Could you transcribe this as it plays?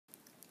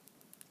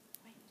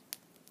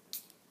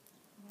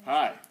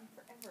Hi.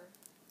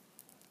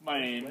 My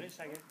name. Wait a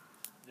second.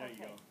 There you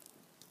go.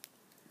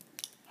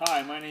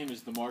 Hi, my name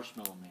is the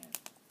Marshmallow Man,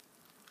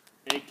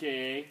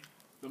 aka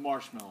the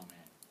Marshmallow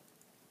Man,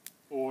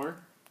 or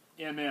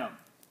MM,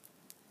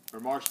 or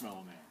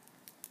Marshmallow Man.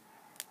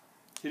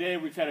 Today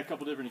we've had a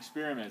couple different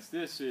experiments.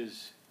 This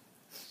is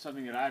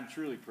something that I'm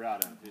truly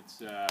proud of.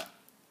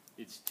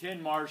 It's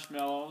 10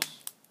 marshmallows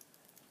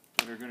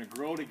that are going to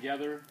grow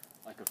together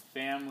like a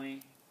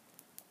family.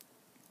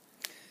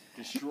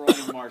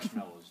 Destroying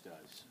marshmallows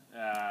does.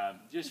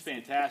 Just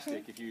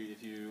fantastic. If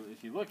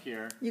you look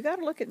here, you got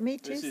to look at me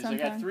too. I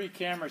got 3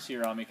 cameras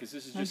here on me because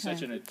this is just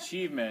such an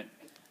achievement.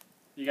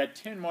 You got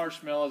 10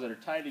 marshmallows that are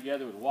tied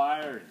together with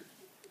wire and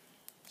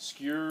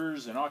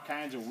skewers and all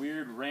kinds of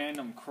weird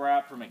random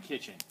crap from a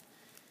kitchen.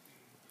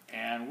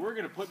 And we're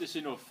going to put this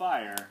into a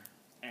fire,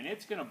 and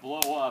it's going to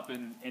blow up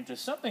into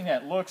something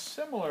that looks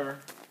similar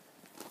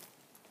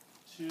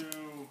to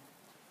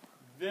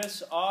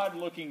this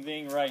odd-looking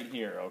thing right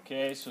here,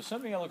 okay? So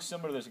something that looks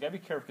similar to this. You gotta be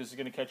careful because it's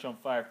gonna catch on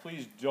fire.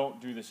 Please don't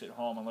do this at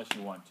home unless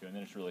you want to, and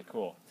then it's really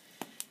cool.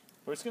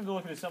 But it's gonna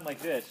look at something like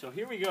this. So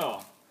here we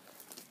go.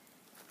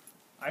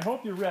 I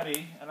hope you're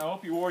ready, and I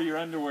hope you wore your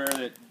underwear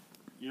that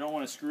you don't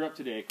want to screw up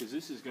today, because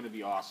this is gonna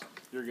be awesome.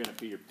 You're gonna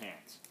pee your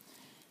pants.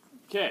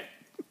 Okay,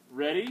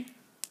 ready?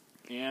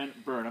 And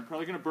burn. I'm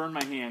probably gonna burn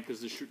my hand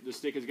because the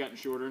stick has gotten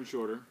shorter and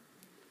shorter.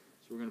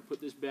 So we're gonna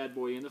put this bad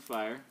boy in the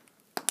fire.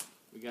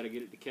 We got to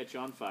get it to catch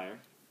on fire.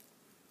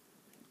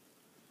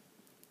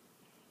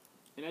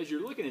 And as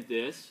you're looking at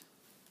this,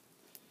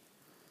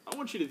 I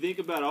want you to think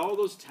about all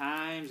those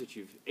times that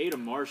you've ate a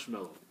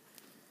marshmallow.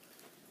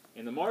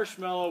 And the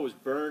marshmallow was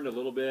burned a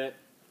little bit.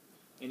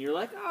 And you're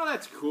like, oh,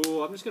 that's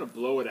cool. I'm just going to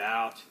blow it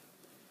out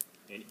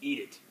and eat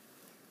it.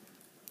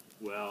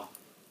 Well,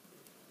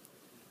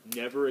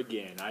 never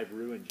again. I've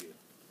ruined you.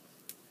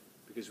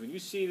 Because when you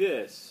see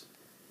this,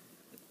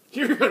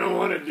 you're going to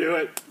want to do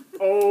it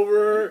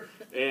over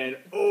and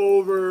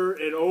over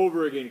and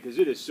over again because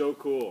it is so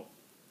cool.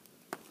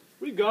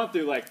 We've gone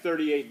through like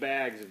 38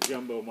 bags of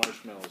jumbo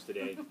marshmallows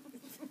today.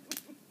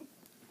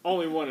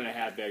 Only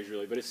 1.5 bags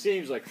really, but it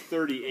seems like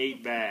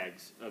 38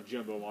 bags of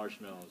jumbo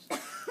marshmallows.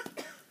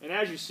 And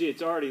as you see,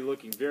 it's already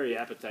looking very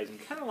appetizing,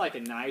 kind of like a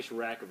nice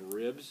rack of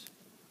ribs.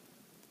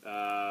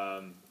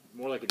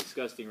 More like a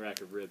disgusting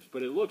rack of ribs,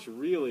 but it looks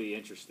really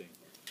interesting.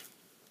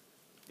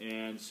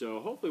 And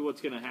so hopefully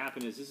what's going to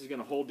happen is this is going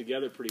to hold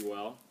together pretty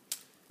well,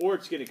 or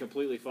it's going to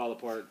completely fall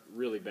apart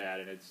really bad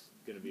and it's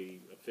going to be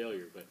a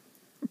failure. But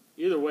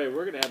either way,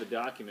 we're going to have it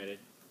documented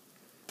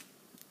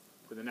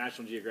for the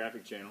National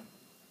Geographic Channel.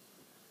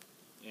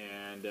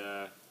 And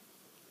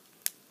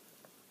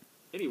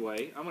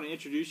anyway, I'm going to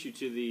introduce you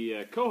to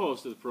the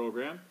co-host of the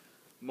program,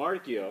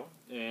 Marcio.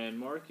 And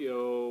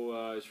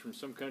Marcio is from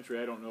some country,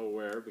 I don't know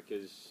where,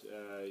 because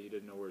he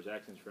didn't know where his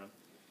accent's from.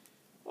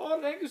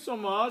 Oh, thank you so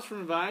much for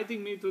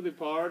inviting me to the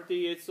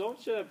party. It's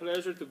such a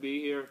pleasure to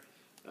be here.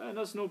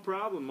 That's no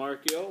problem,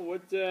 Marcio.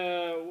 What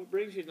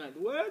brings you tonight?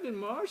 Well, the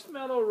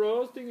marshmallow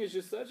roasting is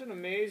just such an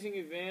amazing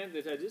event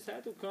that I just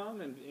had to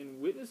come and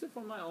witness it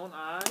from my own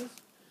eyes.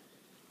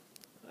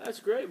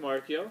 That's great,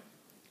 Marcio.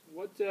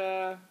 What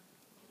do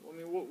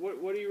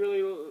you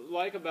really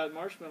like about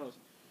marshmallows?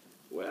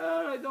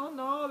 Well, I don't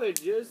know. I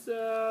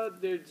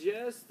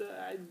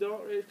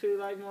don't really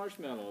like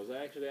marshmallows.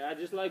 Actually, I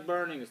just like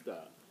burning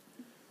stuff.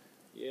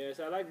 Yes,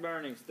 I like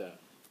burning stuff.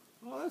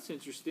 Oh, that's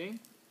interesting.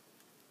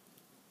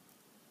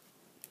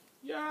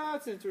 Yeah,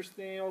 it's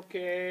interesting.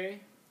 Okay.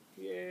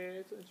 Yeah,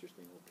 it's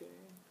interesting. Okay.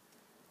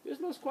 This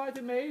looks quite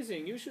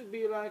amazing. You should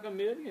be like a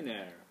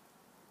millionaire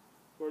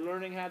for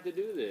learning how to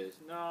do this.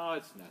 No,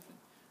 it's nothing.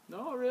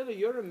 No, really,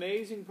 you're an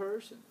amazing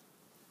person.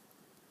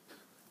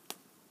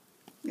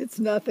 It's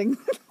nothing.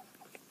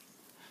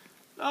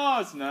 No,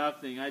 it's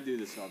nothing. I do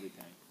this all the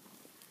time.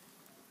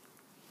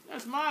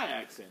 That's my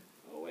accent.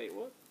 Oh, wait,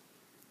 what?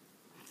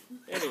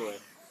 Anyway,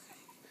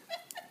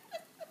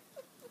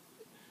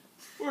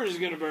 we're just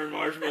going to burn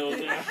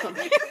marshmallows now.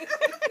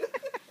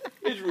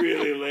 It's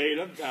really late.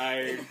 I'm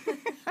tired.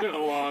 It's been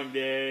a long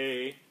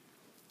day.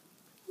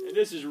 And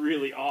this is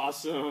really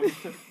awesome.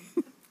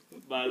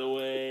 By the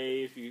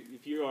way,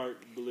 if you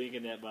aren't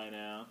blinking that by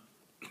now.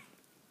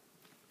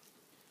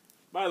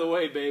 By the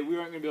way, babe, we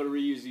aren't going to be able to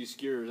reuse these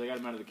skewers. I got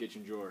them out of the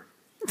kitchen drawer.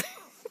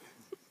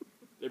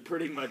 They're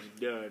pretty much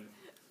done.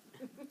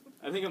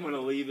 I think I'm going to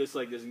leave this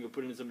like this and go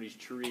put it in somebody's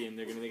tree, and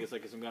they're going to think it's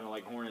like some kind of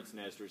like hornet's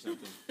nest or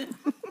something.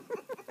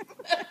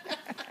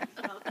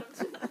 Welcome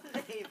to the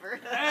neighborhood.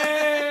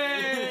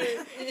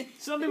 Hey!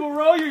 Some people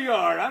roll your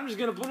yard. I'm just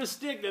going to put a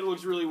stick that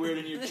looks really weird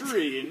in your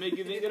tree and make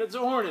you think that it's a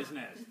hornet's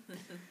nest.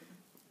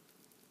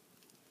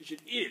 You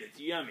should eat it. It's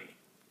yummy.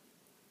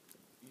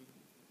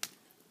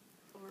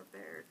 Or a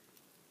bear.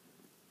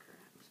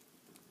 Correct.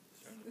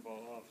 Starting to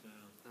fall off now.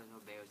 No,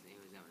 bear was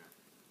having a...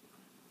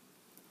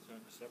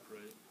 Starting to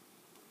separate.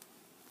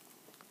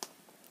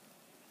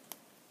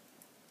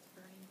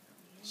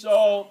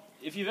 So,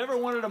 if you've ever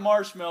wanted a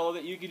marshmallow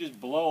that you could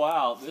just blow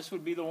out, this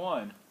would be the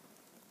one.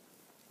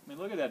 I mean,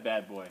 look at that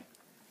bad boy.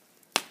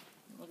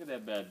 Look at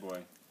that bad boy.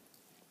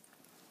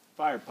 If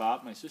fire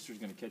pop. My sister's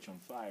going to catch on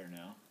fire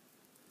now.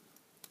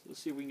 So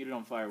let's see if we can get it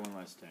on fire one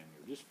last time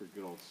here, just for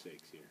good old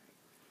sakes here.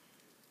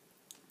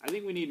 I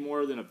think we need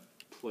more than a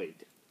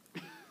plate.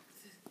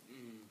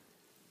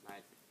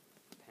 Like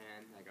a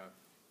pan, like a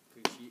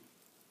food sheet.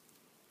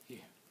 Yeah.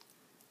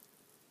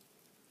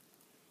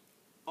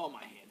 Oh,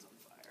 my hand's on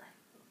fire.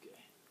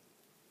 Okay.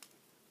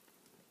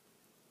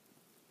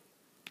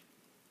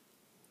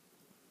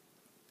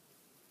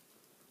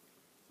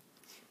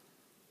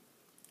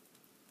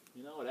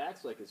 You know, it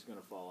acts like it's going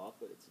to fall off,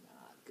 but it's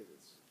not, because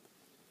it's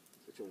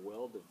such a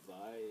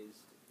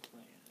well-devised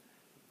plan.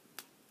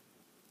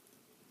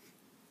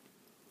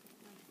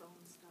 My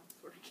phone stops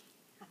working.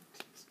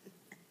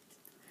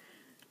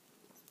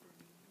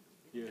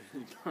 Yeah,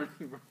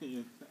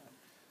 burning.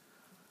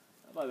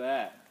 How about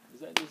that?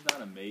 Is that just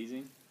not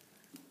amazing?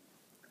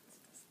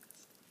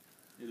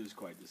 It is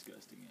quite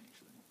disgusting,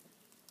 actually.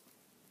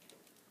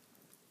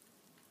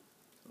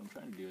 What I'm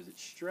trying to do is it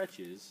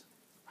stretches.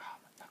 Ah,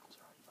 my knuckles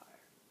are on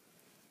fire.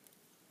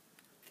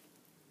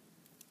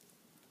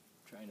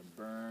 I'm trying to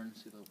burn.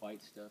 See the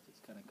white stuff that's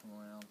kind of come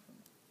around from.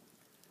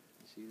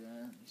 You see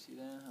that? You see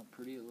that? How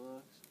pretty it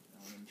looks?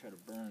 Now I'm going to try to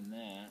burn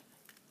that.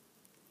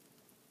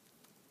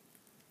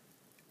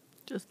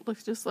 Just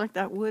looks just like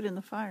that wood in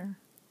the fire.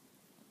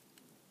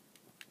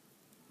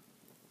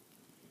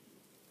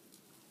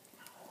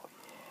 Oh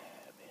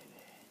yeah,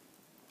 baby.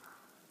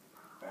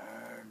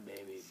 Burn,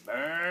 baby,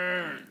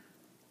 burn.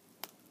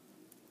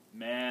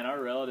 Man,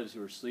 our relatives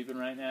who are sleeping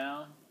right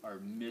now are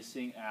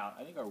missing out.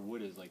 I think our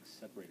wood is like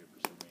separated for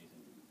some reason,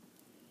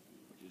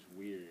 which is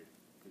weird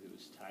because it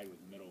was tied with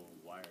metal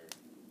wire.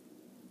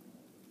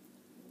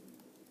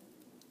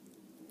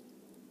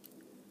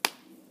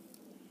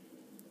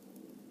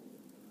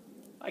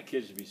 My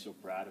kids would be so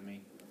proud of me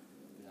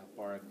with how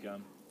far I've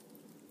come.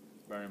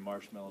 Burning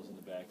marshmallows in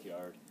the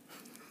backyard.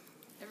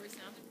 Ever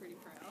sounded pretty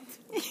proud.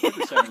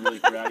 Ever sounded really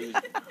proud. He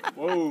was,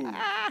 whoa,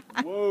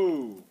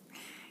 whoa,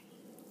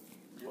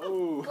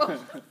 whoa,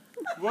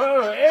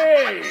 whoa,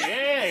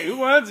 hey, who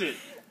wants it?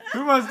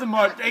 Who wants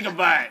to take a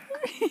bite?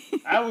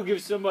 I will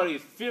give somebody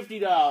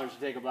 $50 to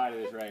take a bite of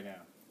this right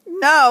now.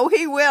 No,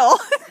 he will.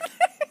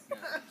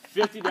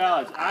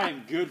 $50. I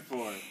am good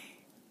for it.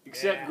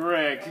 Except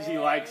Greg, because he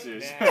likes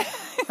this.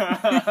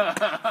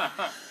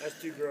 That's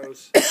too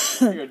gross.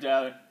 Here you go,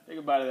 Tyler. Take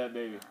a bite of that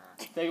baby.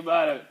 Take a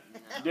bite of it.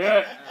 Do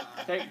it.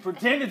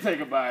 Pretend to take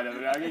a bite of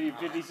it. I'll give you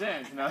 50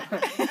 cents. No.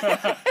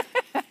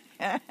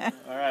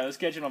 All right, let's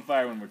catch it on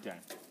fire one more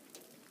time.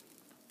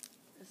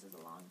 This is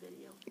a long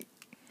video.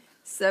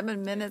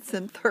 7 minutes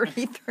and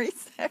 33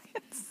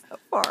 seconds so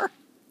far.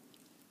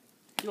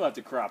 You'll have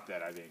to crop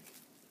that, I think.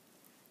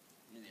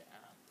 Yeah.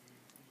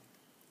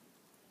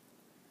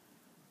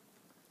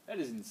 That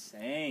is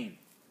insane.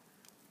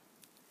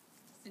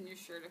 It's in your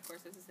shirt, of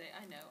course, as to say,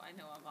 I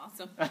know, I'm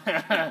awesome.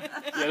 Yeah,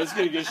 let's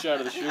get a good shot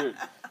of the shirt.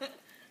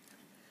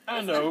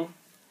 I know.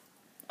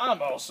 I'm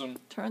awesome.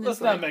 Turn Let's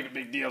this not way. make a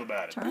big deal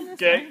about it. Turn this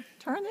Okay? way.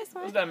 Turn this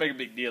way. Let's not make a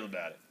big deal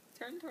about it.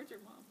 Turn towards your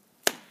mom.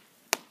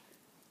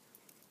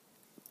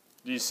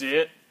 Do you see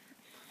it?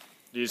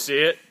 Do you see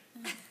it?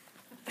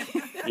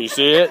 Do you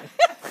see it?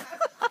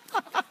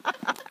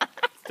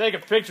 Take a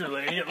picture,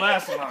 lady. It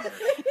lasts longer.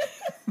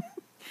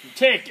 I'm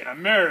taken.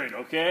 I'm married,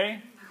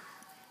 okay?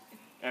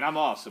 And I'm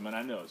awesome, and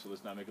I know, so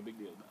let's not make a big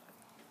deal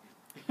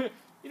about it.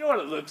 You know what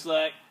it looks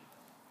like?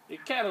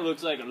 It kind of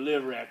looks like a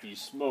liver after you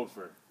smoke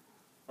for,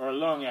 or a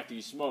lung after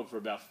you smoke for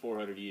about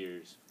 400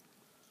 years.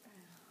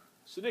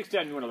 So next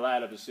time you want to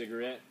light up a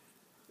cigarette,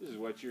 this is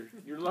what your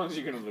lungs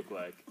are going to look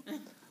like.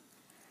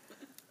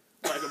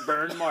 Like a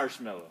burned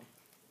marshmallow.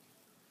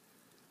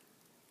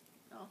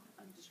 Oh,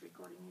 I'm just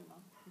recording you, Mom.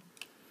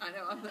 I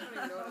know, I don't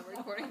even know what I'm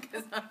recording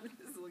because I'm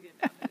just looking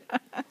at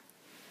it.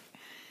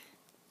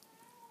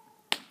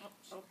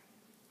 Oh.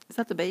 Is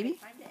that the baby?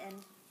 Time to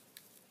end.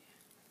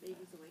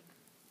 Baby's awake.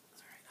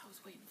 It's alright, I was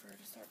waiting for her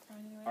to start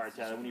crying anyway. All right,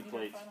 Tyler, we need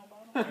plates.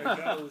 There it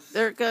goes.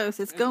 There it goes.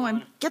 It's There's going.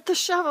 one. Get the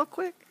shovel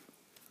quick.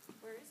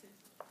 Where is it?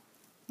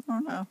 Oh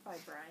no. Bye,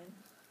 Brian.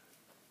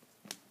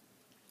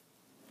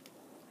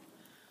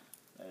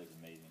 That is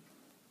amazing.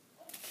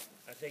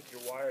 I think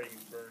your wire you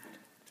burned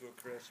to a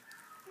crisp.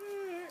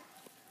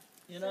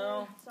 You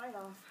know, Side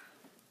off.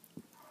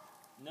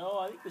 no,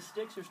 I think the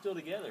sticks are still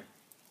together.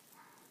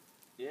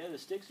 Yeah, the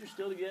sticks are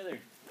still together.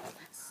 That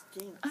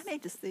stinks. I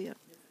need to see it.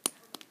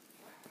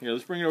 Here,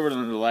 let's bring it over to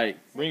the light.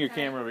 Bring your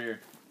camera over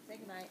here. Say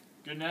goodnight.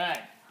 Good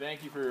night.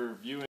 Thank you for viewing.